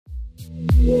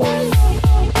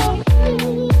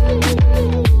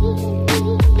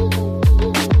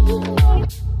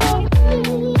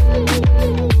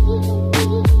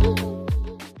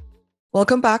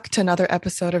Welcome back to another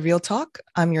episode of Real Talk.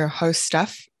 I'm your host,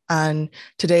 Steph, and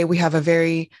today we have a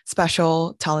very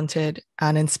special, talented,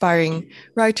 and inspiring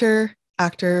writer,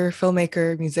 actor,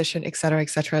 filmmaker, musician, etc.,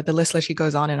 etc. The list literally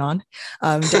goes on and on.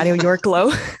 Daniel York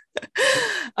Loh.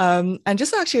 And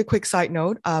just actually a quick side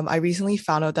note, I recently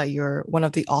found out that you're one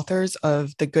of the authors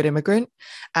of The Good Immigrant,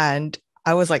 and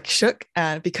I was like shook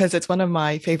because it's one of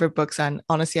my favorite books, and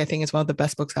honestly, I think it's one of the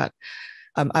best books that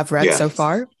I've read so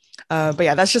far. But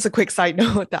yeah, that's just a quick side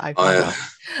note that I found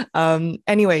out.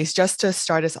 Anyways, just to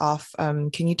start us off,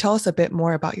 can you tell us a bit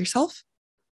more about yourself?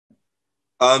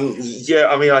 I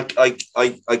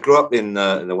grew up in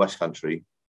the West Country.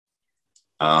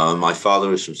 My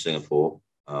father is from Singapore.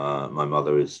 My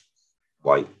mother is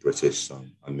white British. So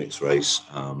I'm mixed race.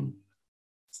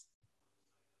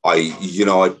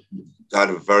 I had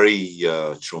a very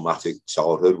traumatic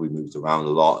childhood. We moved around a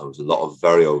lot. There was a lot of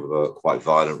very overt, quite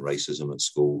violent racism at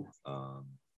school.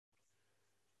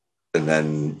 And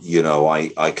then,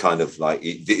 I kind of like,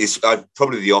 it's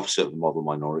probably the opposite of the model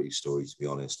minority story, to be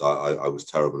honest. I was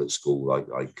terrible at school.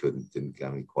 Didn't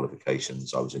get any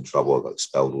qualifications. I was in trouble. I got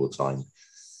expelled all the time.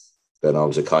 Then I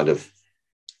was a kind of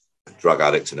drug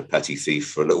addict and a petty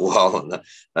thief for a little while.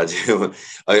 And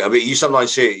you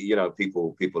sometimes see,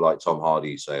 people like Tom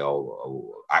Hardy say,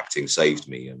 oh, acting saved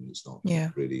me. And it's not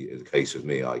really the case with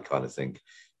me. I kind of think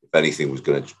if anything was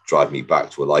going to drive me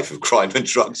back to a life of crime and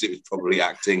drugs, it was probably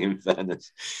acting, in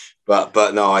fairness. But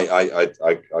no, I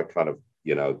kind of,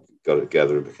 got it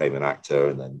together and became an actor.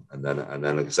 And then,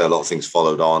 like I say, a lot of things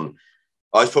followed on.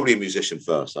 I was probably a musician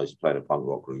first. I used to play in a punk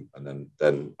rock group. And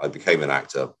then I became an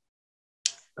actor.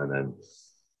 And then,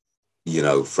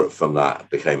 from that,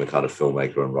 became a kind of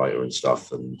filmmaker and writer and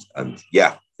stuff.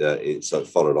 It sort of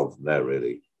followed on from there,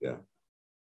 really. Yeah.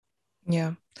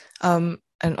 Yeah. And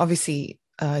obviously,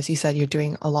 as you said, you're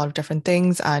doing a lot of different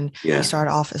things, and you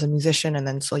started off as a musician, and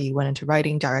then slowly you went into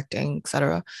writing, directing,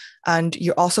 etc. And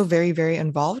you're also very, very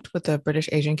involved with the British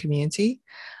Asian community.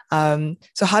 So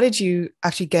how did you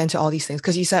actually get into all these things?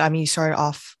 Because you said, you started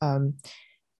off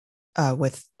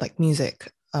with like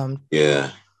music.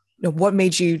 What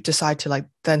made you decide to like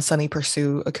then suddenly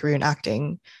pursue a career in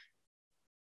acting?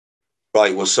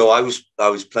 Right. Well, so I was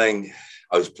playing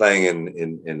in a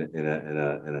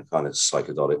kind of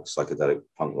psychedelic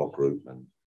punk rock group,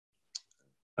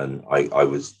 and I had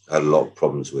a lot of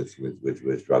problems with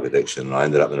drug addiction, and I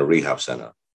ended up in a rehab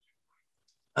center.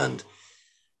 And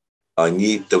I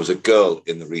knew there was a girl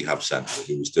in the rehab center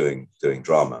who was doing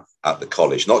drama at the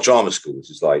college, not drama school. This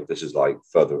is like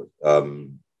further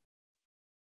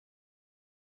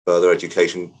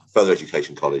education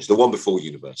college, the one before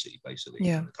university, basically.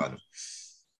 Yeah. Kind of.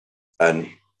 And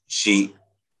she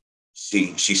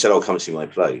said, "I'll come and see my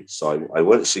play." So I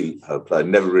went to see her play. I'd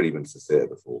never really been to the theatre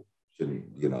before.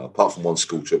 Didn't, apart from one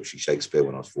school trip, she Shakespeare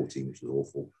when I was 14, which was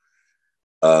awful.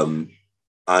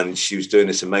 And she was doing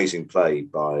this amazing play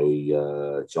by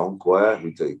John Guare,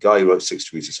 the guy who wrote 6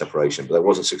 Degrees of Separation, but there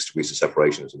wasn't 6 Degrees of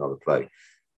Separation, it was another play.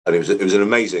 And it was an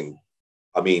amazing,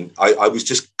 I was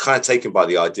just kind of taken by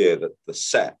the idea that the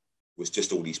set was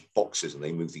just all these boxes, and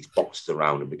they moved these boxes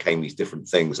around and became these different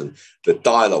things. And the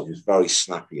dialogue was very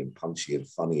snappy and punchy and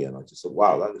funny. And I just thought,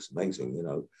 wow, that looks amazing,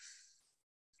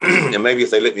 And maybe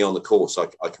if they let me on the course, I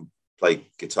can play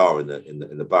guitar in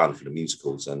the band for the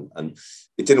musicals. And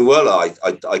it didn't work.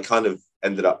 I kind of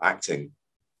ended up acting,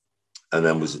 and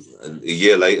then less than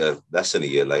a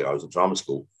year later, I was at drama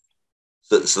school.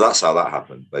 So that's how that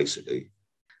happened, basically.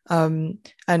 And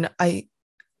I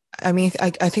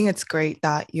think it's great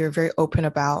that you're very open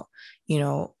about,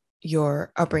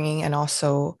 your upbringing, and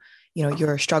also,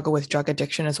 your struggle with drug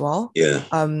addiction as well. Yeah.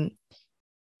 I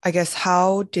guess,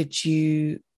 how did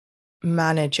you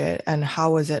manage it, and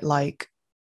how was it like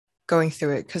going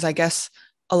through it? Because I guess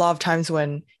a lot of times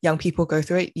when young people go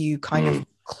through it, you kind of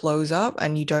close up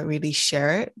and you don't really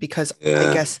share it, because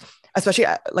I guess, especially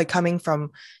like coming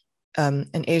from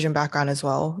an Asian background as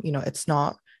well, it's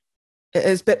a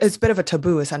bit of a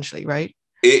taboo, essentially, right?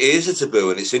 It is a taboo,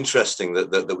 and it's interesting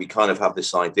that we kind of have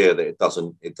this idea that it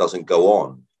doesn't go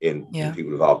on in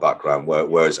people of our background,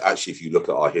 whereas actually, if you look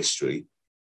at our history,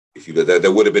 there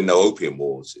would have been no opium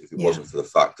wars if it wasn't for the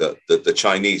fact that the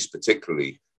Chinese,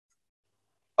 particularly,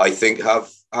 I think have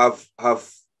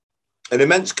an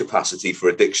immense capacity for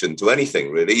addiction to anything,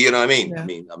 really. You know what I mean? Yeah.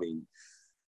 I mean,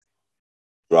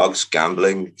 drugs,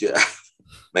 gambling.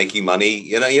 Making money,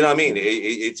 you know what I mean?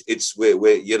 It's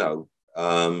we're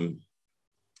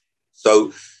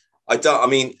so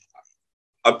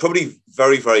I'm probably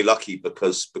very, very lucky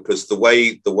because the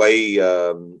way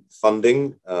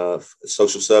funding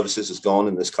social services has gone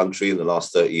in this country in the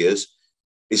last 30 years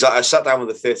is I sat down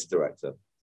with a theatre director,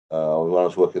 when I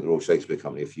was working at the Royal Shakespeare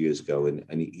Company a few years ago,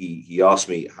 and he asked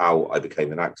me how I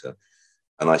became an actor.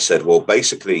 And I said, well,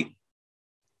 basically,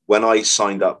 when I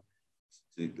signed up,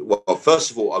 well, first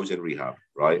of all, I was in rehab,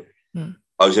 right?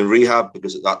 I was in rehab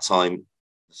because at that time,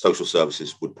 social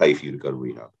services would pay for you to go to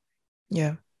rehab.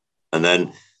 Yeah. And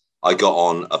then I got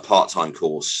on a part-time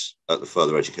course at the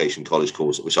further education college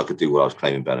course, which I could do while I was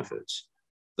claiming benefits.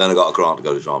 Then I got a grant to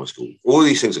go to drama school. All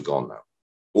these things are gone now.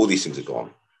 All these things are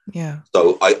gone. Yeah.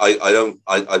 So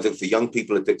I think for young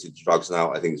people addicted to drugs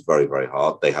now, I think it's very, very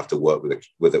hard. They have to work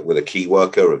with a key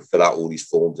worker and fill out all these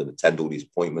forms and attend all these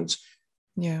appointments.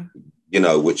 Yeah. You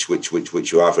know, which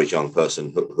your average young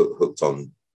person hooked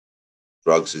on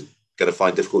drugs is going to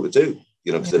find difficult to do.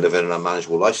 You know, because they're living an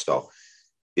unmanageable lifestyle.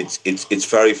 It's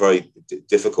very, very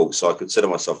difficult. So I consider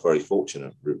myself very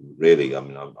fortunate, really. I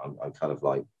mean, I'm kind of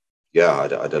like, yeah, I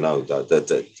don't know.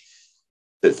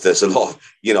 There's a lot of,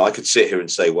 you know, I could sit here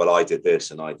and say, well, I did this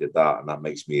and I did that. And that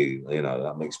makes me, you know,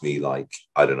 that makes me like,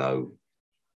 I don't know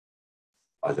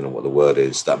what the word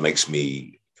is. That makes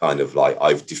me kind of like,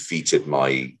 I've defeated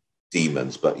my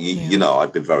demons. But, you know,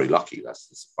 I've been very lucky. That's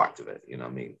the fact of it. You know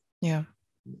what I mean? Yeah.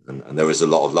 And there is a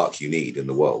lot of luck you need in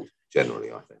the world,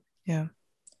 generally, I think. Yeah.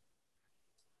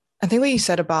 I think what you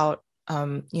said about,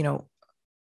 you know,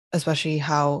 especially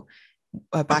how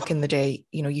back in the day,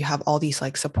 you know, you have all these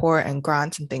like support and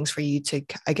grants and things for you to,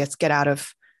 I guess, get out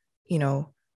of, you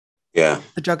know, the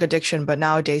drug addiction. But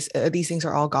nowadays, these things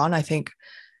are all gone. I think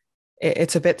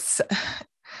it's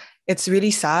it's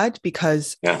really sad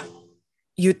because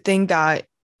you'd think that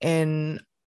in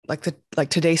like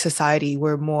today's society,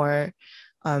 we're more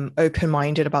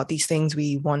open-minded about these things.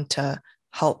 We want to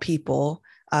help people,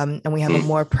 and we have a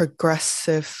more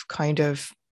progressive kind of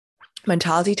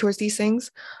mentality towards these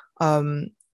things.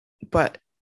 But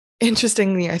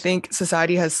interestingly, I think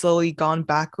society has slowly gone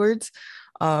backwards.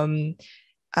 And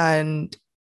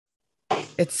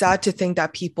it's sad to think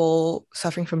that people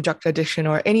suffering from drug addiction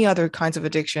or any other kinds of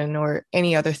addiction or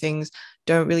any other things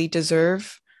don't really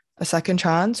deserve a second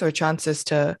chance or chances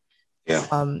to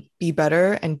be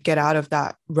better and get out of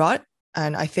that rut.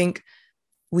 And I think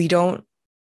we don't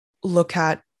look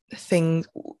at things.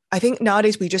 I think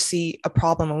nowadays we just see a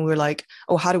problem and we're like,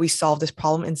 oh, how do we solve this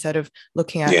problem, instead of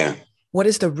looking at what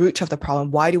is the root of the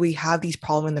problem? Why do we have these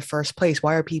problems in the first place?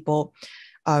 Why are people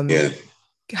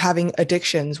having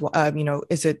addictions? You know,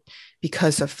 is it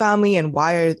because of family, and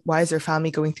why is their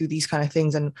family going through these kind of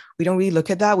things? And we don't really look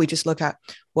at that. We just look at,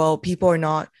 well, people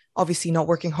are obviously not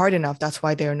working hard enough. That's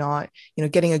why they're not, you know,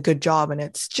 getting a good job. And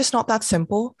it's just not that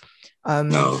simple.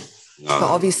 But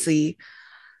obviously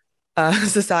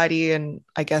society and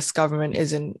I guess government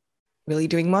isn't really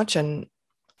doing much, and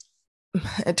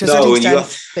to a certain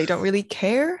extent they don't really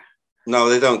care. No,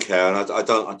 they don't care, and I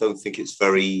don't think it's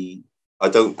very. I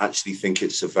don't actually think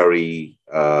it's a very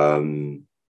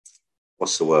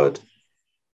what's the word?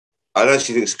 I don't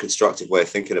actually think it's a constructive way of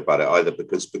thinking about it either,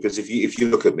 because if you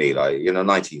look at me, like, you know,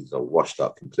 19 years old, washed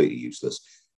up, completely useless,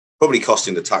 probably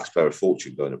costing the taxpayer a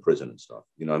fortune going to prison and stuff.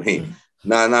 You know what I mean?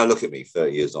 Now look at me,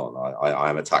 30 years on. I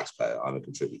am a taxpayer. I'm a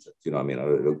contributor. You know what I mean? I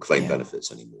don't claim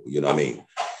benefits anymore. You know what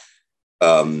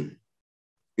I mean?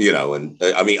 You know, and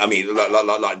I mean,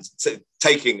 like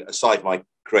taking aside my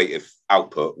creative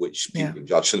output, which people can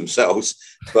judge for themselves.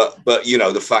 But you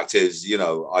know, the fact is, you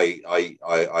know,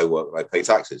 I work, I pay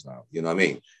taxes now. You know what I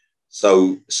mean?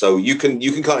 So you can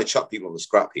kind of chuck people on the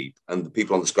scrap heap, and the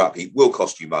people on the scrap heap will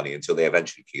cost you money until they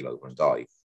eventually keel over and die.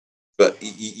 But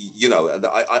you know,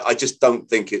 I just don't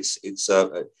think it's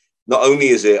not only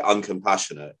is it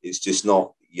uncompassionate, it's just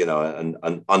not, you know,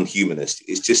 and unhumanist.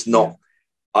 It's just not.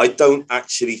 I don't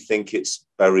actually think it's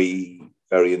very,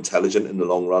 very intelligent in the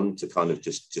long run to kind of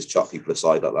just chuck people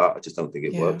aside like that. I just don't think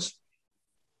it works.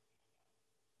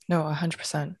 No,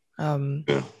 100%.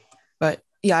 But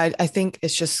yeah, I think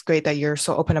it's just great that you're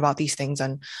so open about these things,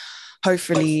 and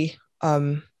hopefully,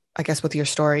 I guess with your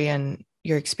story and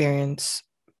your experience,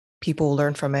 people will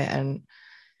learn from it, and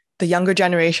the younger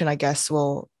generation, I guess,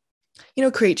 will, you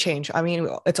know, create change. I mean,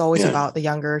 it's always about the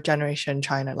younger generation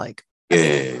trying to, like,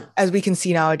 as we can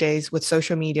see nowadays with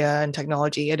social media and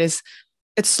technology, it's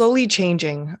slowly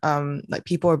changing. Like,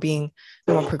 people are being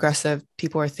more progressive.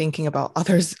 People are thinking about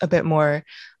others a bit more.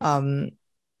 So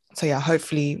yeah,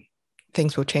 hopefully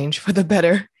things will change for the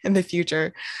better in the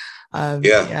future.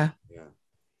 Yeah.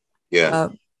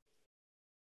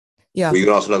 Were you going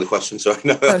to ask another question? Sorry.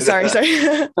 No. Oh, sorry.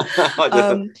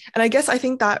 And I guess I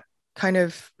think that kind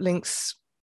of links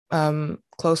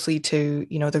closely to,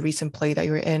 you know, the recent play that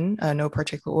you were in, No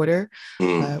Particular Order,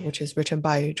 which is written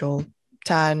by Joel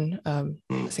Tan, a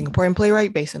Singaporean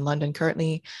playwright based in London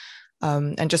currently.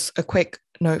 And just a quick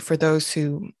note for those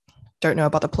who don't know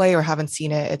about the play or haven't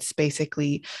seen it, it's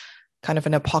basically kind of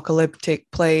an apocalyptic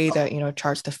play that,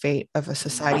 charts the fate of a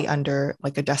society under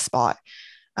like a despot.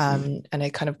 And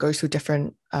it kind of goes through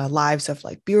different lives of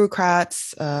like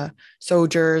bureaucrats,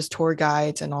 soldiers, tour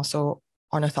guides, and also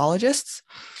ornithologists.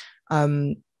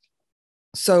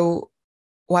 So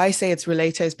why I say it's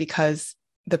related is because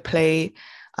the play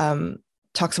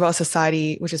talks about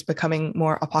society which is becoming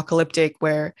more apocalyptic,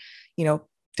 where,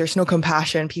 there's no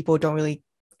compassion. People don't really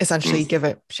essentially give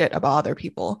a shit about other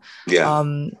people. Yeah.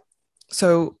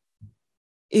 So,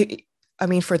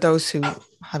 for those who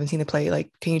haven't seen the play, like,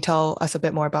 can you tell us a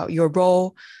bit more about your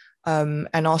role?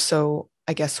 And also,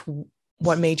 I guess,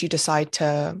 what made you decide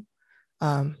to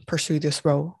pursue this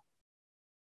role?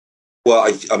 Well,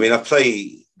 I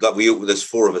play, like, there's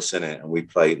 4 of us in it, and we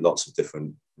play lots of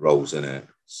different roles in it.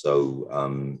 So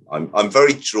I'm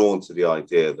very drawn to the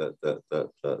idea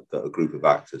that a group of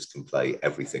actors can play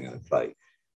everything in a play.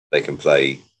 They can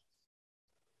play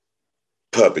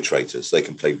perpetrators, they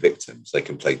can play victims, they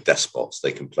can play despots,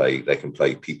 they can play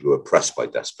people who are oppressed by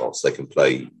despots, they can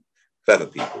play clever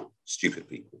people, stupid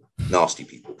people, nasty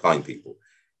people, kind people,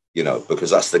 because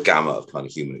that's the gamut of kind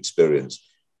of human experience.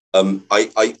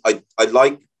 I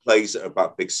like plays that are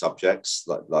about big subjects,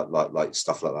 like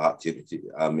stuff like that.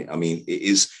 It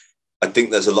is. I think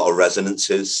there's a lot of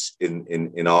resonances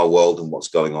in our world and what's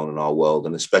going on in our world,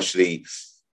 and especially,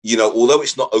 although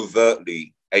it's not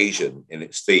overtly Asian in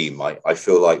its theme, I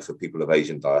feel like for people of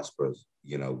Asian diasporas,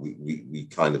 we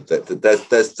kind of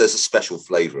there's a special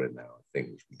flavor in there. I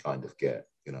think which we kind of get,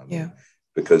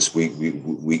 because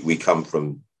we come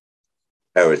from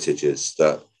heritages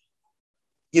that,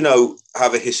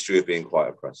 have a history of being quite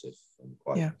oppressive and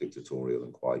quite dictatorial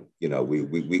and quite,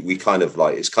 we kind of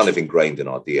like, it's kind of ingrained in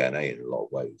our DNA in a lot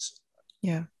of ways.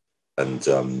 Yeah. And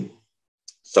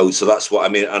so that's what I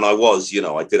mean. And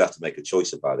I did have to make a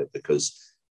choice about it, because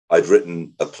I'd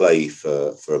written a play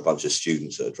for a bunch of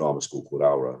students at a drama school called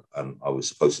Aura, and I was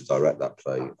supposed to direct that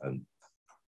play.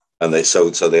 And they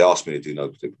they asked me to do no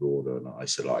particular order, and I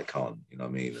said, I can't,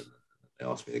 And they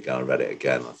asked me to go and read it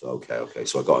again. I thought, okay.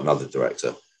 So I got another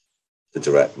director to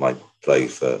direct my play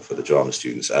for the drama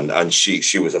students, and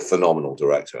she was a phenomenal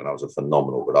director, and that was a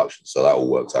phenomenal production. So that all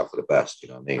worked out for the best,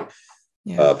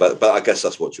 Yeah. But I guess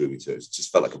that's what drew me to it. It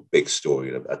just felt like a big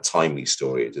story, a timely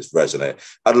story. It just resonated.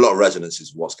 Had a lot of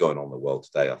resonances with what's going on in the world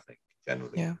today, I think,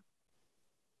 generally. Yeah.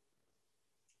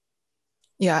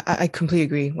 Yeah, I completely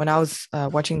agree. When I was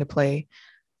watching the play,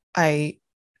 a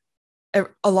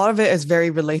lot of it is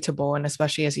very relatable, and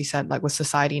especially, as you said, like with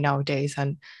society nowadays.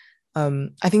 And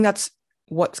I think that's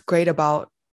what's great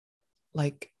about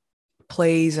like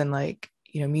plays and like,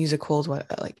 musicals,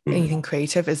 like anything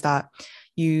creative, is that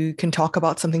you can talk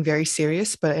about something very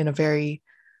serious, but in a very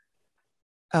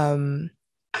don't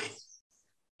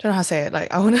know how to say it.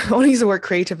 Like I want to use the word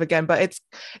creative again, but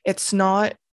it's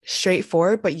not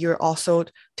straightforward, but you're also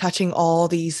touching all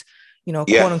these, quote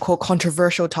unquote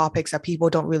controversial topics that people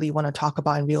don't really want to talk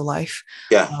about in real life.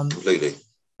 Yeah, completely.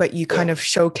 But you kind of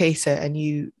showcase it, and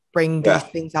you bring these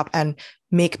things up and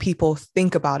make people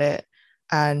think about it,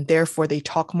 and therefore they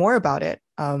talk more about it,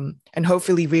 and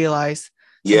hopefully realize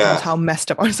sometimes how messed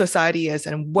up our society is,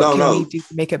 and what can we do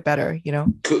to make it better,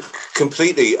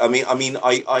 Completely.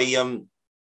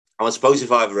 I suppose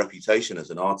if I have a reputation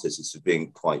as an artist, it's for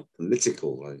being quite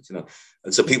political,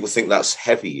 and so people think that's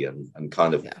heavy and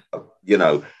kind of,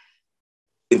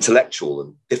 intellectual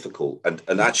and difficult.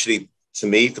 And actually, to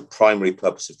me, the primary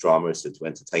purpose of drama is to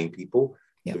entertain people.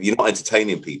 Yeah. If you're not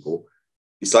entertaining people,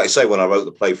 it's like I say, when I wrote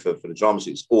the play for the drama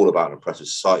suite, it's all about an oppressive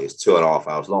society. It's 2.5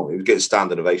 hours long. It was getting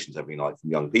standing ovations every night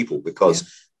from young people because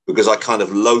I kind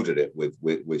of loaded it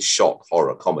with shock,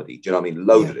 horror, comedy. Do you know what I mean?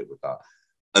 Loaded it with that.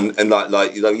 And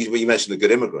like you mentioned The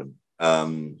Good Immigrant.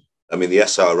 The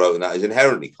essay I wrote in that is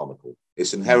inherently comical.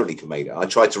 It's inherently comedic. I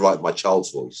tried to write my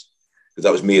child's voice, because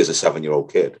that was me as a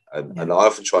 7-year-old kid. And I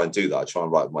often try and do that. I try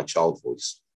and write my child's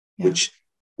voice, which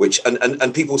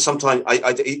people sometimes,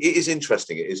 it is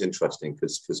interesting. It is interesting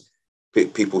because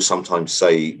people sometimes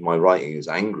say my writing is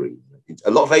angry.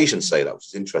 A lot of Asians say that, which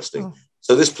is interesting. Oh.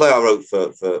 So this play I wrote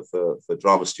for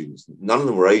drama students, none of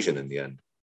them were Asian in the end.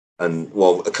 And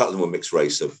well, a couple of them were mixed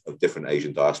race of different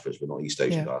Asian diasporas, but not East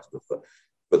Asian diasporas.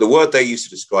 But the word they used to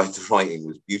describe the writing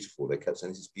was beautiful. They kept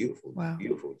saying, "This is beautiful, wow.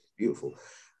 Beautiful, beautiful."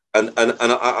 And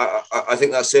I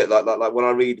think that's it. Like when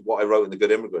I read what I wrote in The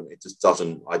Good Immigrant,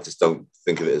 I just don't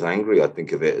think of it as angry. I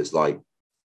think of it as like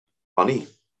funny.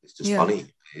 It's just funny.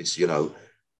 It's,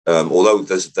 although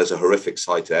there's a horrific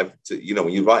side to when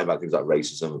you write about things like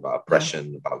racism, about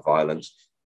oppression, about violence,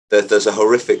 there's a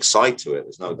horrific side to it.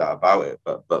 There's no doubt about it.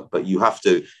 But you have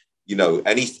to, you know,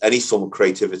 any form of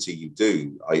creativity you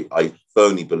do, I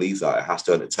firmly believe that it has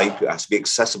to entertain people, it has to be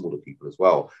accessible to people as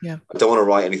well. Yeah. I don't want to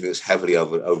write anything that's heavily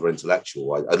over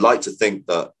intellectual. I'd like to think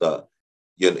that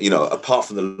you know, apart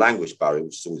from the language barrier,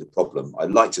 which is always a problem, I'd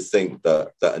like to think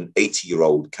that an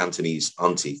 80-year-old Cantonese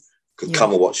auntie could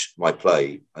come and watch my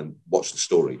play and watch the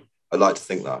story. I'd like to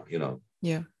think that, you know.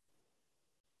 Yeah.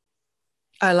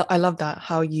 I love that,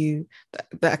 how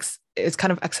it's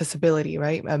kind of accessibility,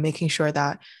 right? Making sure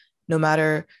that no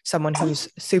matter someone who's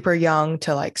super young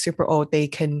to like super old, they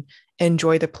can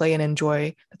enjoy the play and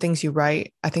enjoy the things you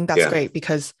write. I think that's great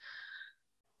because,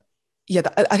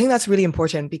 I think that's really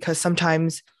important, because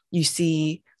sometimes you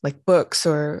see like books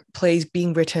or plays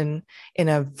being written in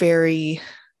a very,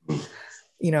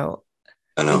 you know,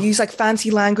 they use like fancy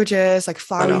languages, like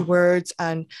flowery words,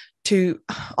 and to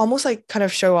almost like kind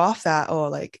of show off that, oh,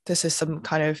 like this is some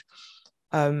kind of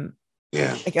I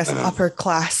guess upper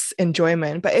class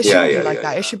enjoyment, but it shouldn't be like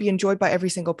that. It should be enjoyed by every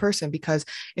single person, because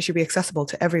it should be accessible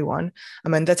to everyone. I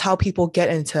mean, that's how people get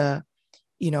into,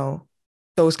 you know,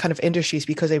 those kind of industries,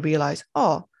 because they realize,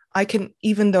 oh, I can,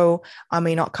 even though I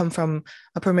may not come from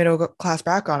upper middle class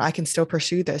background, I can still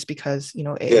pursue this because, you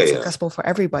know, it's accessible for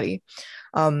everybody.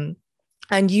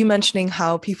 And you mentioning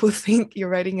how people think your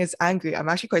writing is angry, I'm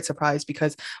actually quite surprised,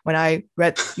 because when I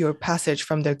read your passage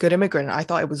from the Good Immigrant, I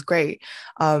thought it was great.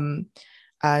 And,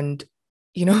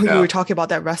 you know, you were talking about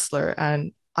that wrestler,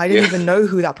 and I didn't even know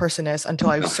who that person is until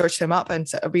I searched him up and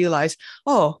realized,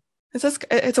 oh,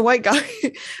 it's a white guy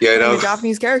playing a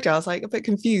Japanese character. I was like a bit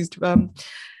confused.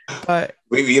 But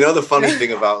you know, the funny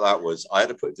thing about that was I had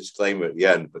to put a disclaimer at the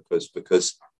end because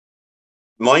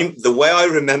the way I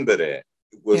remembered it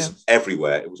was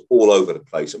everywhere. It was all over the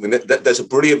place. I mean, there's a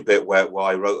brilliant bit where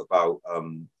I wrote about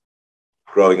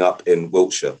growing up in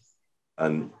Wiltshire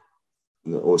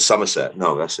or Somerset.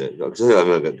 No, that's it. I'm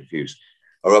going to get confused.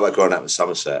 I wrote about growing up in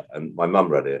Somerset, and my mum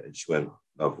read it and she went,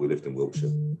 "No, we lived in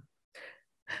Wiltshire."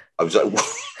 I was like,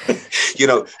 you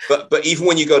know, but even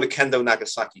when you go to Kendo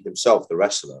Nagasaki himself, the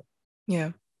wrestler,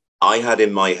 I had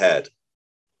in my head,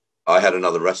 I had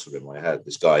another wrestler in my head,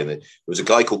 this guy, and there was a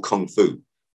guy called Kung Fu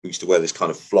who used to wear this kind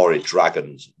of florid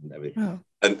dragons and everything. Oh.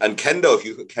 And Kendo, if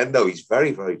you look at Kendo, he's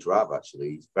very, very drab,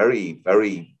 actually. He's very,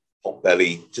 very pot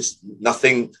belly, just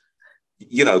nothing,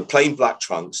 you know, plain black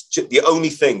trunks. The only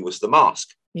thing was the mask.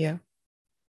 Yeah.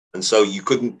 And so you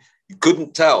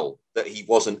couldn't tell that he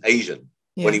wasn't Asian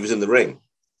when he was in the ring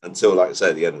until, like I said,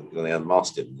 at the end, when they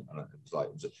unmasked him.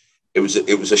 It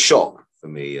was a shock for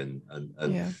me, and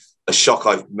a shock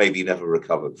I've maybe never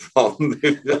recovered from.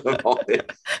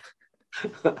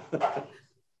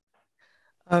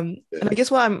 And I guess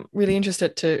what I'm really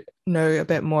interested to know a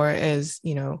bit more is,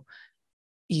 you know,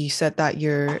 you said that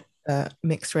you're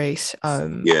mixed race.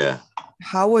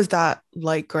 How was that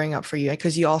like growing up for you?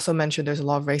 Because you also mentioned there's a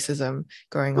lot of racism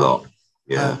growing up.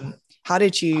 How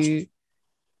did you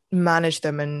manage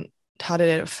them, and how did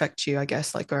it affect you, I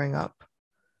guess, like growing up?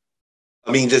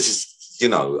 I mean, this is, you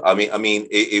know, I mean,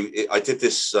 I did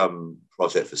this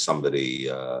project for somebody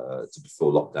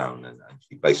before lockdown, and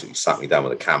she basically sat me down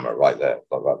with a camera right there,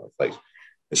 like right in my face,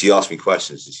 and she asked me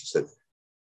questions, and she said,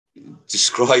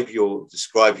 describe your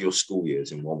school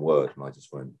years in one word. And I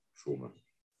just went, trauma.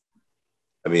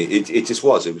 I mean, it just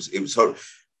was. It was horrible.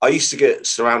 I used to get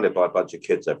surrounded by a bunch of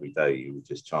kids every day who would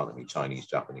just chant at me Chinese,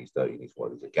 Japanese, dirty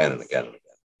words again and again and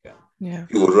again. Yeah.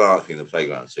 People would run up in the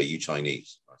playground and say, "You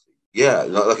Chinese?" I say, "Yeah,"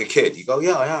 like a kid. You go,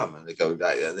 "Yeah, I am," and they go,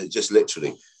 and they just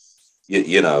literally,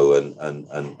 you know,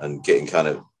 and getting kind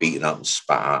of beaten up and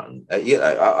spat at, and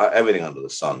everything under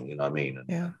the sun. You know what I mean?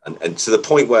 And to the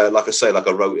point where, like I say, like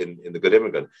I wrote in The Good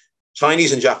Immigrant,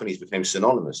 Chinese and Japanese became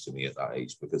synonymous to me at that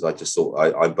age, because I just thought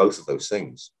I'm both of those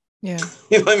things. Yeah.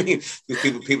 You know what I mean?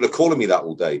 People are calling me that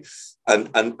all day.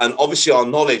 And obviously our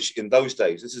knowledge in those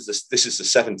days, this is the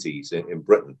 70s in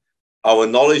Britain, our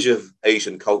knowledge of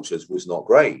Asian cultures was not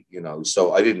great, you know.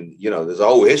 So I didn't, you know, there's a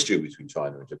whole history between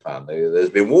China and Japan. There's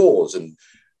been wars,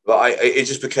 but it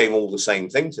just became all the same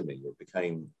thing to me. It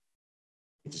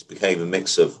just became a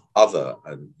mix of other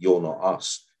and you're not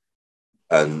us.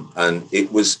 And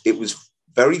it was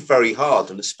very, very hard.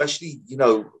 And especially, you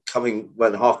know, coming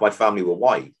when half my family were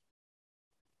white,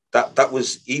 that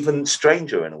was even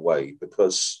stranger in a way,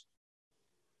 because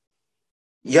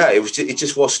it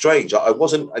just was strange. I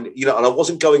wasn't, you know, and I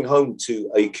wasn't going home to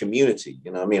a community,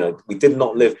 you know what I mean? We did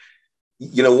not live,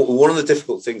 you know, one of the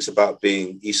difficult things about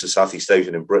being East and Southeast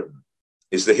Asian in Britain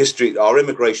is the history, our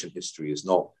immigration history is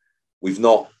not, we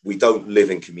don't live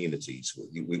in communities.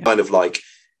 We kind of like,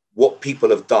 what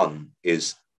people have done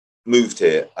is moved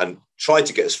here and tried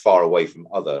to get as far away from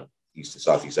other East to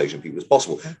Southeast Asian people as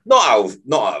possible. Not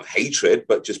out of hatred,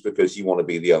 but just because you want to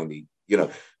be the only, you know.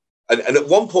 And at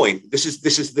one point, this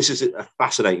is a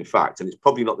fascinating fact, and it's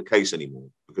probably not the case anymore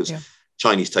because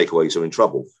Chinese takeaways are in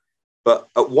trouble. But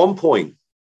at one point,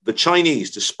 the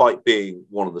Chinese, despite being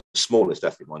one of the smallest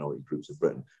ethnic minority groups of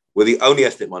Britain, were the only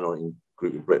ethnic minority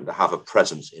group in Britain to have a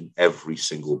presence in every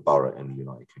single borough in the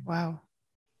United Kingdom. Wow.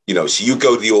 You know, so you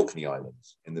go to the Orkney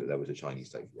Islands, and there was a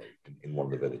Chinese takeaway in one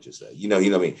of the villages there. You know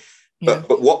what I mean?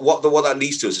 But what that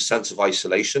leads to is a sense of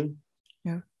isolation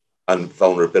and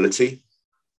vulnerability.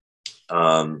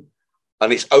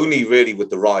 And it's only really with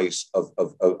the rise of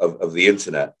the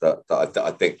internet that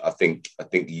I think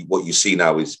what you see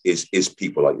now is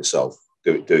people like yourself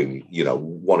doing, you know,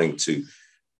 wanting to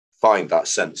find that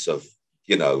sense of,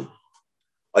 you know,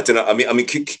 I don't know. I mean,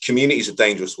 community is a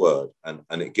dangerous word, and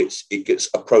it gets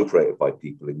appropriated by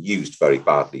people and used very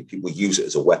badly. People use it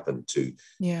as a weapon to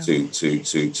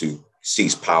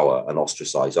seize power and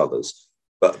ostracize others.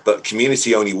 But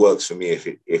community only works for me if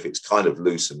it's kind of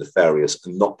loose and nefarious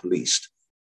and not policed.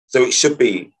 So it should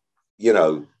be, you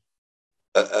know,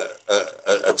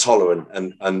 a tolerant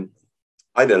and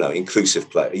I don't know, inclusive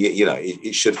play. You know,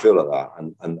 it should feel like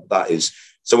that, and that is.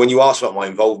 So when you asked about my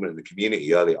involvement in the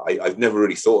community earlier, I've never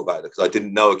really thought about it because I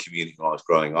didn't know a community when I was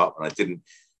growing up, and I didn't,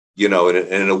 you know,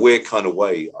 in a weird kind of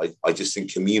way, I just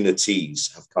think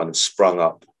communities have kind of sprung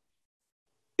up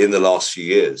in the last few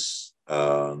years,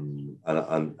 and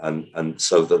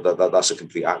so that's a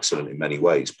complete accident in many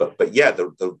ways. But yeah,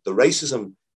 the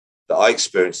racism that I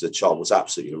experienced as a child was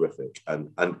absolutely horrific, and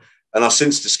I've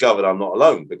since discovered I'm not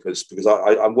alone because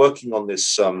I'm working on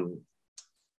this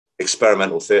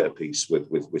experimental theatre piece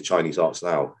with Chinese arts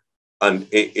now, and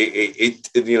it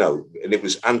you know, and it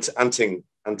was Anting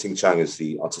Chang is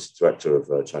the artistic director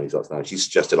of Chinese arts now. She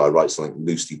suggested I write something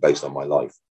loosely based on my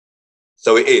life,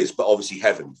 so it is, but obviously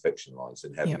heavily fictionalized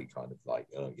and heavily kind of like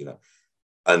you know,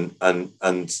 and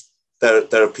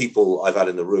there are people I've had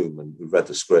in the room and who read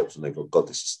the script and they go, God,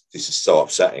 this is so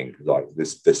upsetting. Like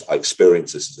this I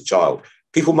experienced this as a child.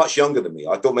 People much younger than me.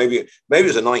 I thought maybe it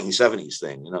was a 1970s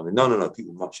thing. You know, I mean, no.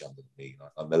 People much younger than me,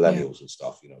 like millennials and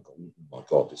stuff. You know, oh my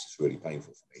God, this is really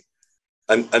painful for me.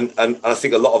 And I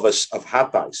think a lot of us have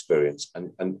had that experience,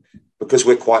 and because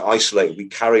we're quite isolated, we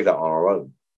carry that on our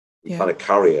own. We kind of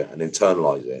carry it and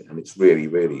internalize it, and it's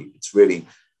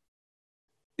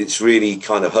really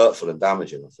kind of hurtful and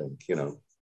damaging, I think, you know.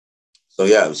 So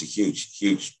yeah, it was a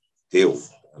huge deal.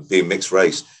 And being mixed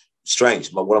race,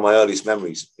 strange. One of my earliest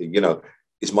memories, you know,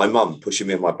 is my mum pushing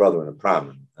me and my brother in a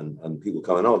pram, and people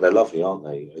going, "Oh, they're lovely, aren't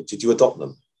they? Did you adopt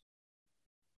them?"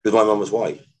 Because my mum was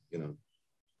white, you know.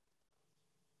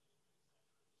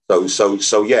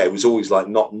 So yeah, it was always like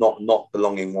not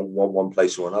belonging one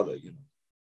place or another, you know.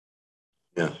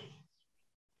 Yeah.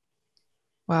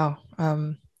 Wow.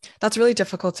 That's really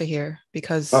difficult to hear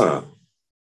because I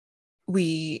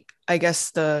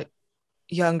guess the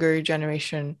younger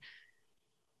generation,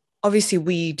 obviously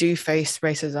we do face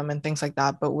racism and things like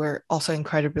that, but we're also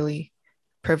incredibly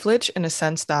privileged in a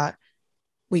sense that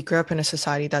we grew up in a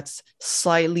society that's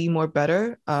slightly more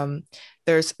better.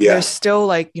 There's still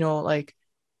like, you know, like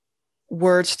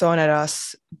words thrown at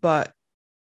us, but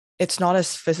it's not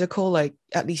as physical. Like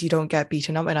at least you don't get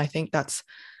beaten up. And I think that's,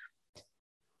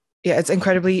 it's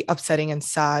incredibly upsetting and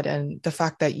sad. And the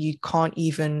fact that you can't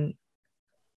even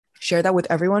share that with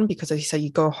everyone because, as you said,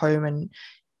 you go home and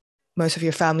most of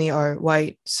your family are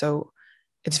white. So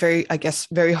it's very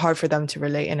hard for them to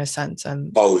relate in a sense.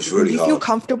 And it was really hard.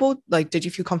 Did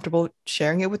you feel comfortable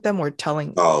sharing it with them or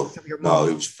telling your mom? No,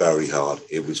 it was very hard.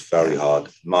 It was very hard.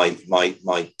 My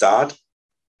dad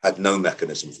had no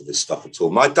mechanism for this stuff at all.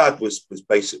 My dad was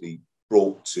basically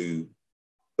brought to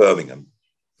Birmingham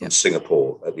from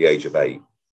Singapore at the age of 8.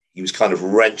 He was kind of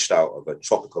wrenched out of a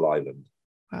tropical island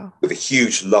with a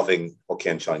huge, loving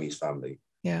Hokkien Chinese family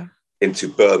into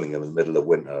Birmingham in the middle of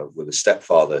winter with a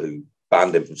stepfather who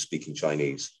banned him from speaking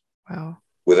Chinese. Wow.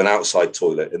 With an outside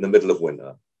toilet in the middle of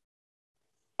winter.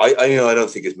 I don't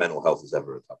think his mental health has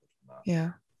ever recovered from that.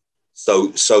 Yeah.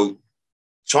 So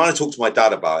trying to talk to my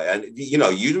dad about it, and you know,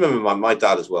 you remember my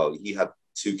dad as well. He had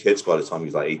 2 kids by the time he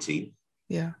was like 18.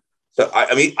 Yeah. So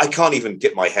I mean, I can't even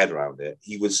get my head around it.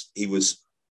 He was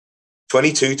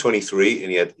 22, 23,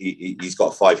 and he's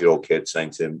got a 5-year-old kid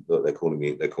saying to him, "Look, they're calling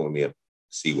me a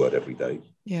C word every day."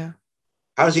 Yeah.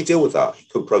 How does he deal with that? He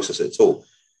couldn't process it at all.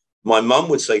 My mum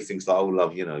would say things like, "Oh,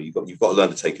 love, you know, you've got to learn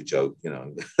to take a joke," you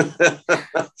know.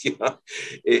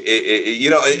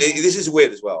 This is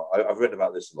weird as well. I've written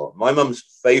about this a lot. My mum's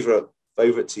favorite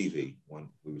TV when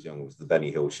we was young was the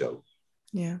Benny Hill show.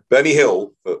 Yeah. Benny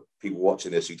Hill, for people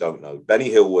watching this who don't know, Benny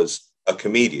Hill was a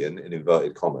comedian in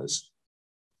inverted commas.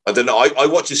 I don't know. I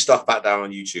watch his stuff back down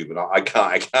on YouTube, and I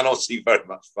cannot see very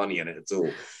much funny in it at all.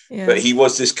 Yeah. But he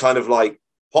was this kind of like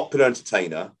popular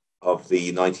entertainer of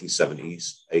the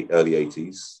 1970s, early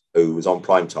 80s, who was on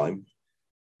prime time.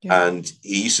 Yeah. And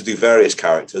he used to do various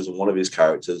characters, and one of his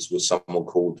characters was someone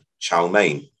called Chow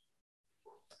Mein.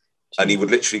 And he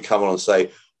would literally come on and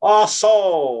say, "Oh,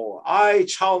 so I,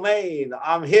 Chow Mein,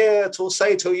 I'm here to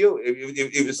say to you."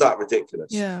 It was that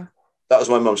ridiculous. Yeah. That was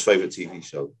my mum's favorite TV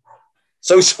show.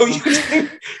 So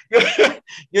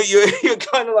you're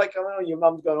kind of like, oh, your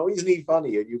mum's going, "Oh, isn't he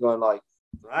funny?" And you're going like,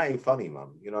 "I ain't funny,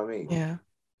 mum." You know what I mean? Yeah.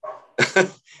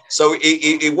 So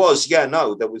it was, yeah,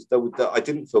 no, there was I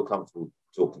didn't feel comfortable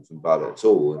talking to him about it at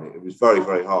all. And it was very,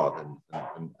 very hard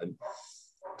and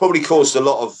probably caused a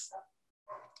lot of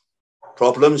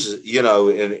problems, you know,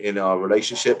 in our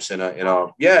relationships, in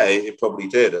our yeah, it probably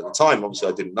did. At the time, obviously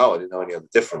I didn't know any other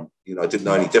different, you know, I didn't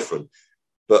know any different.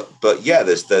 But yeah,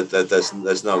 there's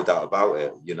no doubt about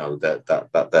it, you know, that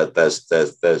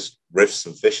there's rifts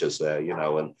and fissures there, you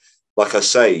know. And like I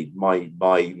say, my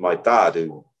dad,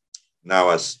 who now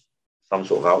has some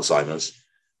sort of Alzheimer's,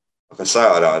 like I say,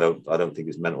 I don't think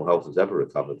his mental health has ever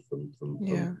recovered from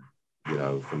you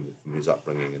know, from his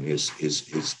upbringing and his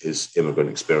immigrant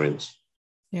experience.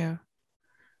 Yeah,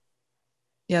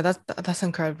 that's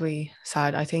incredibly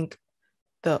sad. I think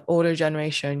the older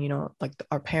generation, you know, like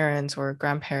our parents or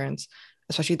grandparents,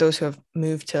 especially those who have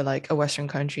moved to like a Western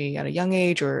country at a young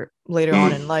age or later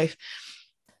on in life,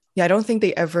 I don't think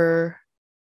they ever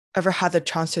had the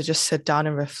chance to just sit down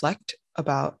and reflect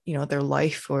about, you know, their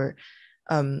life or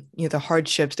you know, the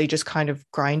hardships. They just kind of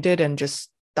grinded and just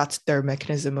that's their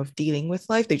mechanism of dealing with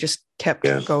life. They just kept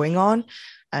going on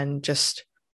and just,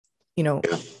 you know,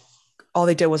 all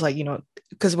they did was like, you know,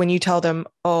 because when you tell them,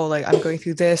 oh, like I'm going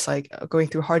through this, like going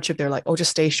through hardship, they're like, oh,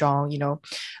 just stay strong, you know.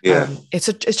 It's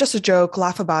just a joke,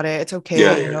 laugh about it, it's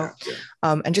okay, you know.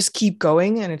 And just keep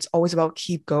going, and it's always about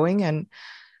keep going. And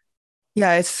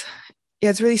it's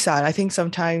really sad. I think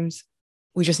sometimes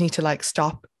we just need to like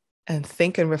stop and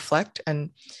think and reflect,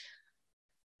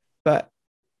 but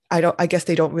I guess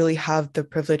they don't really have the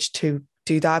privilege to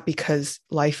do that because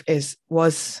life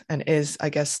was and is, I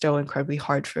guess, still incredibly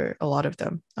hard for a lot of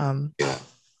them. Well,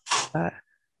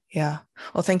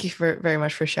 thank you very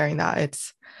much for sharing that.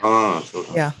 It's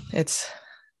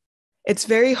it's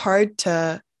very hard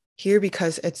to hear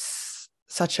because it's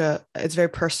very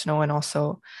personal, and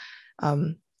also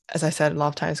as I said, a lot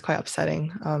of times quite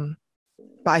upsetting.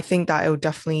 But I think that it would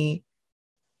definitely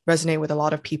resonate with a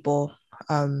lot of people.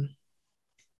 It's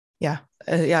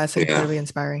incredibly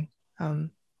inspiring.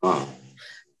 And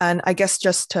I guess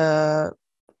just to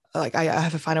like, I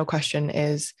have a final question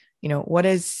is, you know, what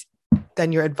is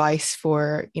then your advice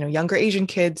for, you know, younger Asian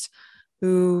kids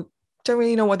who don't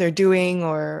really know what they're doing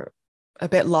or a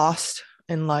bit lost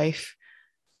in life?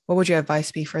 What would your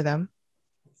advice be for them?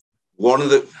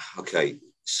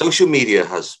 Social media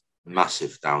has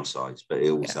massive downsides, but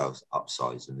it also has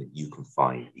upsides, and that you can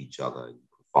find each other, you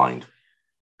can find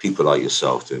people like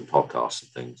yourself doing podcasts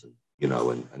and things, and you know,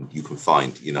 and you can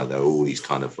find, you know, there are all these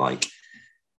kind of like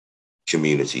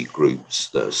community groups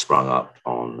that have sprung up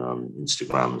on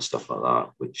Instagram and stuff like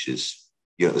that, which is,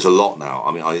 you know, there's a lot now.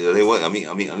 I mean,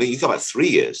 you go back 3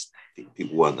 years,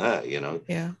 people weren't there, you know.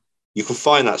 Yeah. You can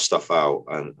find that stuff out,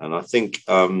 and I think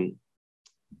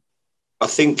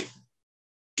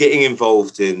getting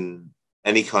involved in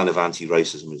any kind of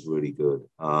anti-racism is really good.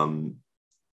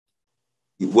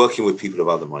 Working with people of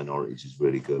other minorities is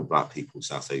really good. Black people,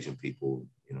 South Asian people,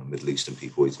 you know, Middle Eastern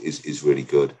people is really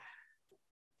good.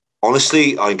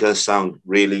 Honestly, I'm going to sound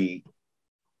really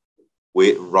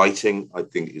weird. Writing, I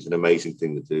think, is an amazing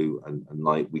thing to do. And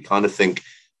like, we kind of think,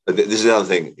 this is the other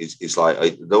thing, is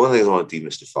like, the one thing I want to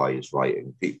demystify is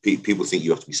writing. People think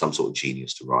you have to be some sort of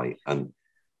genius to write. And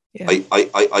I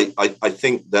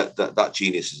think that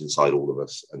genius is inside all of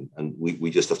us, and we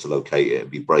just have to locate it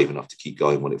and be brave enough to keep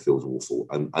going when it feels awful.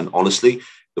 And honestly,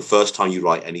 the first time you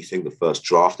write anything, the first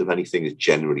draft of anything is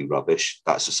generally rubbish.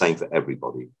 That's the same for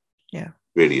everybody. Yeah,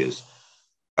 really is.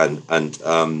 And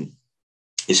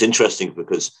it's interesting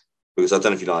because I don't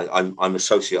know if you know, I'm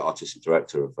associate artistic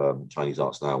director of Chinese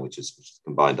Arts Now, which is a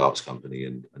combined arts company,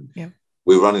 and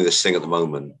we're running this thing at the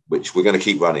moment, which we're going to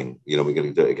keep running. You know, we're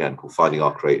going to do it again, called Finding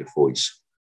Our Creative Voice,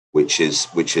 which is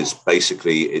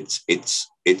basically it's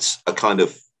a kind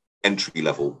of entry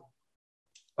level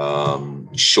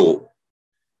short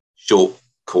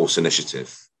course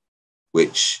initiative,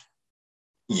 which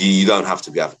you don't have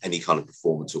to have any kind of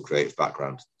performance or creative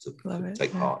background to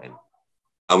take part in.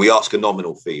 And we ask a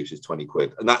nominal fee, which is 20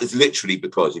 quid. And that is literally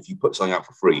because if you put something out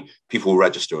for free, people will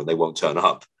register and they won't turn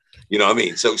up. You know what I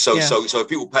mean? So Yeah. if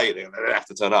people pay, they have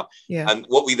to turn up. Yeah. And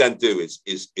what we then do is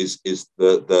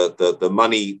the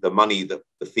money,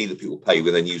 the fee that people pay,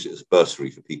 we then use it as a bursary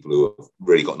for people who have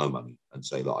really got no money and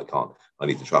say, look, I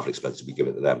need the travel expenses, we give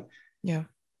it to them. Yeah.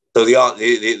 So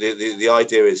the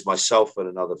idea is myself and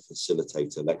another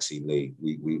facilitator, Lexi Lee,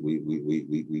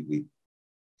 we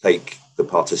take the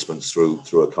participants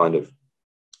through a kind of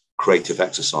creative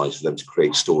exercise for them to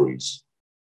create stories,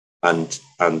 and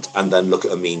then look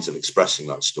at a means of expressing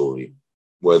that story,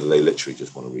 whether they literally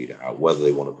just want to read it out, whether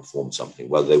they want to perform something,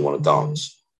 whether they want to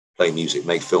dance, play music,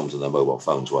 make films on their mobile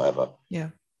phones, whatever. Yeah.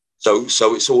 So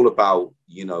it's all about,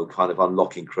 you know, kind of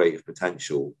unlocking creative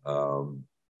potential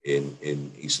in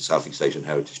East and Southeast Asian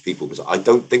heritage people, because I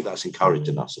don't think that's encouraged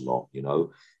in us a lot. You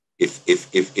know,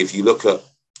 if you look at,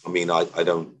 I mean,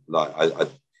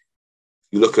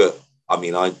 you look at, I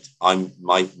mean,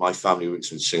 my family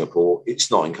roots in Singapore.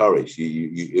 It's not encouraged.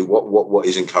 What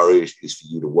is encouraged is for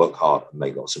you to work hard and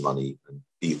make lots of money and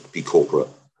be corporate,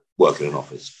 work in an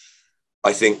office.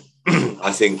 I think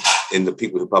in the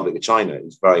People's Republic of China,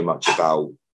 it's very much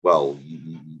about, well,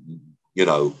 you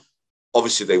know,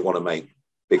 obviously they want to make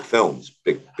big films,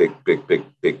 big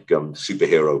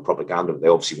superhero propaganda. They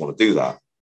obviously want to do that.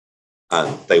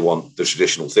 And they want the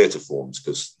traditional theatre forms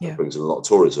because it brings in a lot of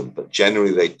tourism. But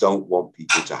generally, they don't want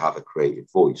people to have a creative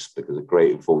voice, because a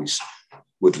creative voice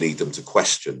would lead them to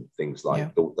question things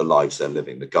like the lives they're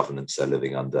living, the governance they're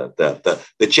living under,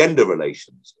 the gender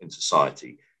relations in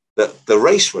society, the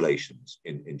race relations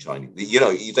in China. You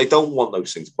know, they don't want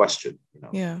those things questioned. You know?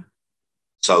 Yeah.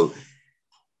 So,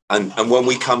 and when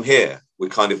we come here, we're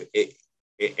kind of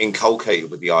inculcated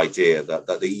with the idea that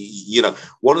the, you know,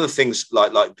 one of the things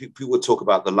like people would talk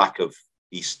about the lack of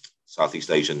Southeast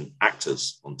Asian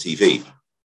actors on TV.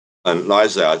 And like I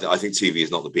say, I think TV is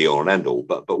not the be all and end all,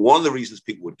 but one of the reasons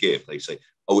people would give, they say,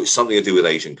 oh, it's something to do with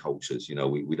Asian cultures. You know,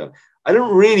 we don't, I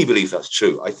don't really believe that's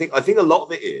true. I think a lot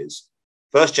of it is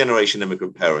first generation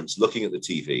immigrant parents looking at the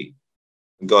TV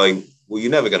and going, well,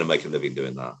 you're never going to make a living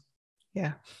doing that.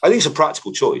 Yeah. I think it's a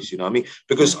practical choice, you know what I mean?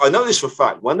 Because I know this for a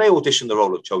fact, when they auditioned the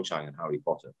role of Cho Chang in Harry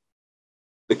Potter,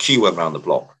 the queue went round the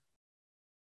block.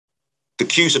 The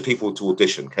queues of people to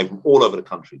audition came from all over the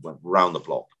country, went round the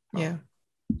block. Yeah.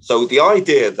 So the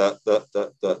idea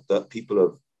that people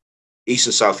of East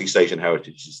and Southeast Asian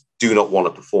heritages do not want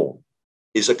to perform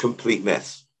is a complete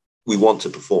myth. We want to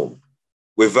perform.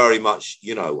 We're very much,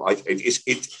 you know,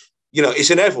 you know, it's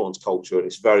in everyone's culture, and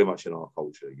it's very much in our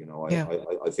culture. You know,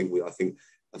 I think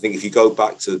if you go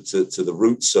back to the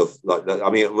roots of, like, I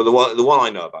mean, well, the one I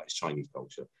know about is Chinese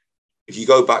culture. If you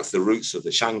go back to the roots of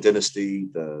the Shang dynasty,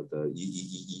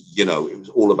 you know, it was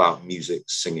all about music,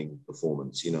 singing,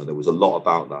 performance. You know, there was a lot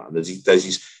about that, and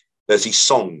there's these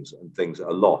songs and things that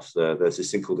are lost. There's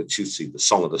this thing called the Chuzi, the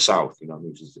Song of the South. You know,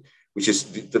 which is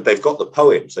that they've got the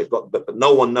poems, but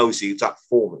no one knows the exact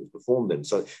form it was performed in.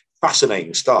 So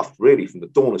fascinating stuff, really, from the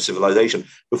dawn of civilization,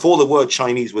 before the word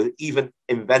Chinese was even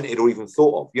invented or even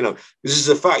thought of. You know, this is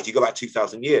a fact. You go back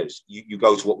 2,000 years, you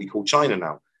go to what we call China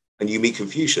now, and you meet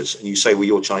Confucius, and you say, "Well,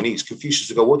 you're Chinese." Confucius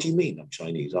will go, "What do you mean I'm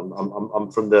Chinese? I'm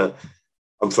from the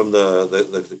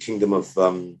kingdom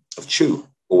of Chu."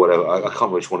 Or whatever, I can't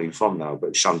remember which one he's from now,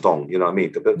 but Shandong, you know what I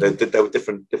mean? But there were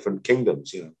different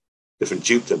kingdoms, you know, different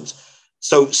dukedoms.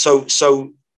 So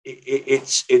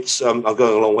it's I'm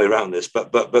going a long way around this,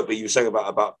 but you were saying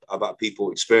about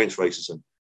people experience racism.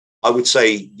 I would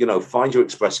say, you know, find your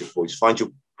expressive voice, find your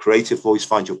creative voice,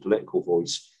 find your political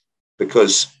voice,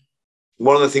 because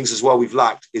one of the things as well we've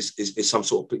lacked is some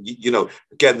sort of, you know,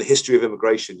 again, the history of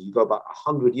immigration. You go back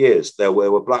 100 years, there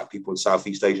were Black people and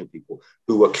Southeast Asian people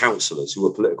who were councillors, who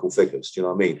were political figures. Do you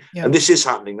know what I mean? Yeah. And this is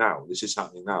happening now.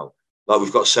 Like,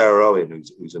 we've got Sarah Owen,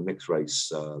 who's a mixed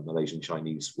race Malaysian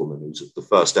Chinese woman, who's the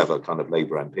first ever kind of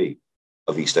Labour MP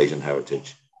of East Asian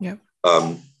heritage. Yeah.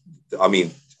 I mean,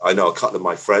 I know a couple of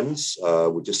my friends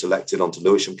were just elected onto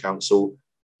Lewisham Council.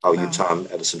 How you Tam,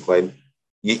 Edison Huen.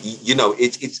 You know,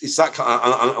 it's that kind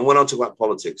of, and when I'm talking about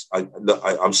politics,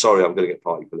 I'm sorry, I'm going to get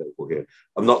party political here.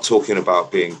 I'm not talking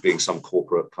about being some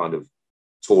corporate kind of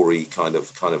Tory kind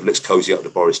of let's cozy up to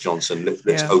Boris Johnson,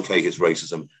 let's okay his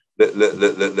racism,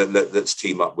 let's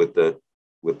team up with the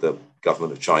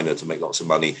government of China to make lots of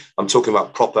money. I'm talking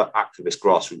about proper activist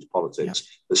grassroots politics.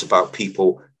 Yeah. That's about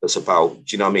people. That's about,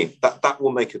 do you know what I mean? That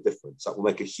will make a difference. That will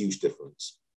make a huge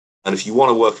difference. And if you want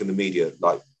to work in the media,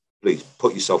 like, please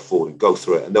put yourself forward and go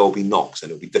through it, and there will be knocks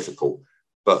and it'll be difficult.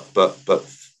 But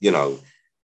you know,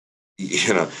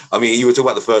 I mean, you were talking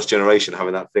about the first generation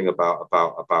having that thing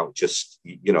about just,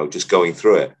 you know, just going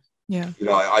through it. Yeah. You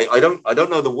know, I don't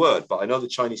know the word, but I know the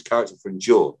Chinese character for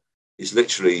endure is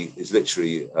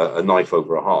literally a knife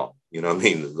over a heart. You know what I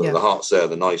mean? Yeah. The heart's there,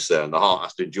 the knife's there, and the heart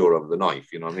has to endure over the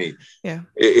knife. You know what I mean? Yeah.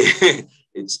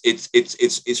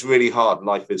 It's really hard.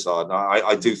 Life is hard. And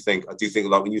I do think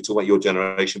like when you talk about your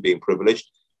generation being privileged,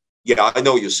 yeah, I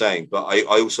know what you're saying, but I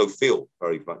also feel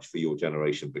very much for your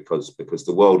generation because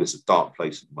the world is a dark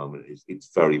place at the moment.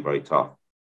 It's very, very tough,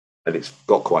 and it's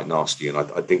got quite nasty. And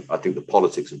I think the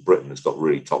politics of Britain has got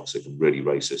really toxic and really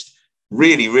racist,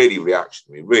 really, really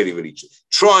reactionary, really, really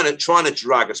trying to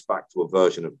drag us back to a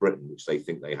version of Britain which they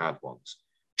think they had once,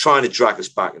 trying to drag us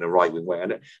back in a right-wing way.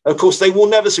 And of course, they will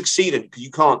never succeed in, because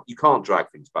you can't drag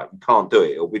things back. You can't do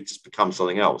it. It'll just become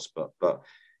something else. But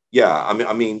yeah,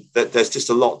 I mean, there's just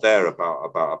a lot there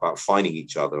about finding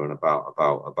each other and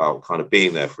about kind of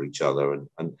being there for each other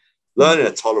and learning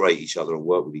to tolerate each other and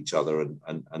work with each other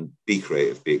and be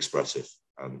creative, be expressive,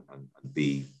 and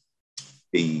be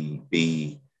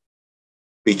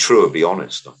true and be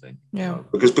honest. I think, yeah,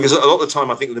 because a lot of the time,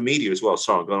 I think in the media as well.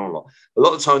 Sorry, I'm going on a lot. A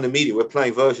lot of the time in the media, we're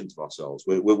playing versions of ourselves.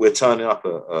 We're turning up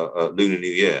a Lunar New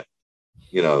Year,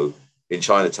 you know, in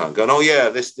Chinatown, going, oh yeah,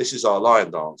 this is our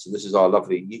lion dance, and this is our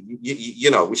lovely, you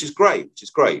know, which is great.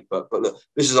 But look,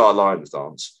 this is our lion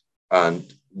dance,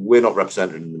 and we're not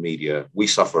represented in the media. We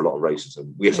suffer a lot of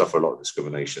racism. We suffer a lot of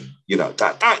discrimination. You know,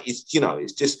 that is, you know,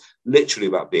 it's just literally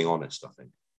about being honest, I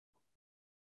think.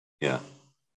 Yeah.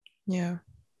 Yeah.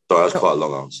 Sorry, that's quite a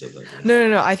long answer. But, yeah.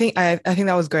 No. I think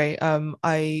that was great.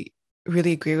 I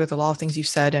really agree with a lot of things you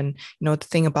said, and you know, the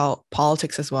thing about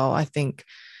politics as well. I think,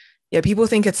 yeah, people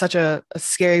think it's such a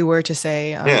scary word to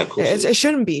say. Yeah, of course it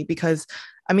shouldn't be, because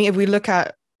I mean, if we look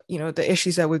at, you know, the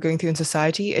issues that we're going through in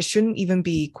society, it shouldn't even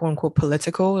be quote unquote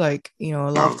political. Like, you know,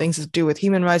 a lot of things to do with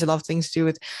human rights, a lot of things to do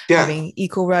with having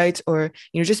equal rights, or,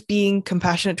 you know, just being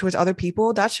compassionate towards other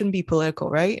people. That shouldn't be political,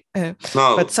 right?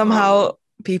 But somehow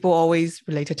people always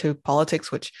relate it to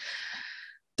politics, which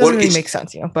doesn't really make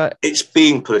sense, you know. But it's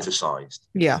being politicized.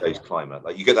 Yeah. Today's climate,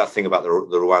 like you get that thing about the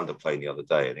Rwanda plane the other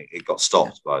day, and it got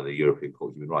stopped by the European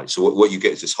Court of Human Rights. So what you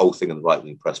get is this whole thing in the right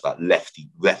wing press about lefty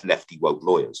woke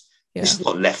lawyers. Yeah. This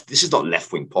is not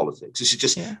left wing politics. This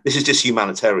is just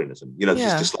humanitarianism. You know,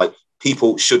 this is just like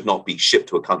people should not be shipped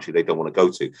to a country they don't want to go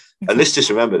to. And let's just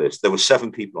remember this: there were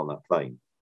 7 people on that plane,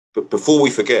 but before we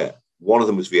forget, one of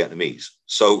them was Vietnamese.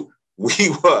 So we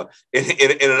were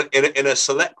in a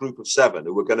select group of 7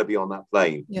 who were going to be on that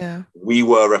plane. Yeah, we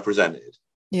were represented.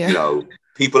 Yeah, you know,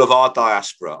 people of our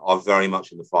diaspora are very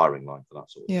much in the firing line for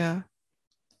that sort of thing. Yeah,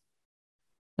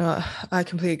 no, I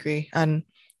completely agree, and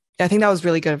I think that was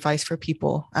really good advice for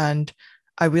people. And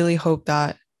I really hope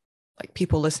that like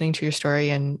people listening to your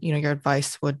story and, you know, your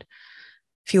advice would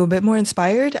feel a bit more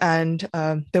inspired and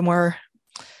a bit more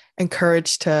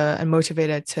encouraged and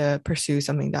motivated to pursue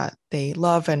something that they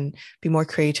love and be more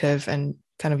creative and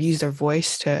kind of use their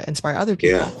voice to inspire other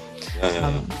people.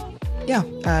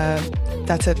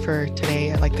 That's it for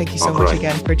today. Like, thank you so much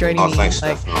again for joining me. Thanks,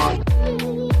 like,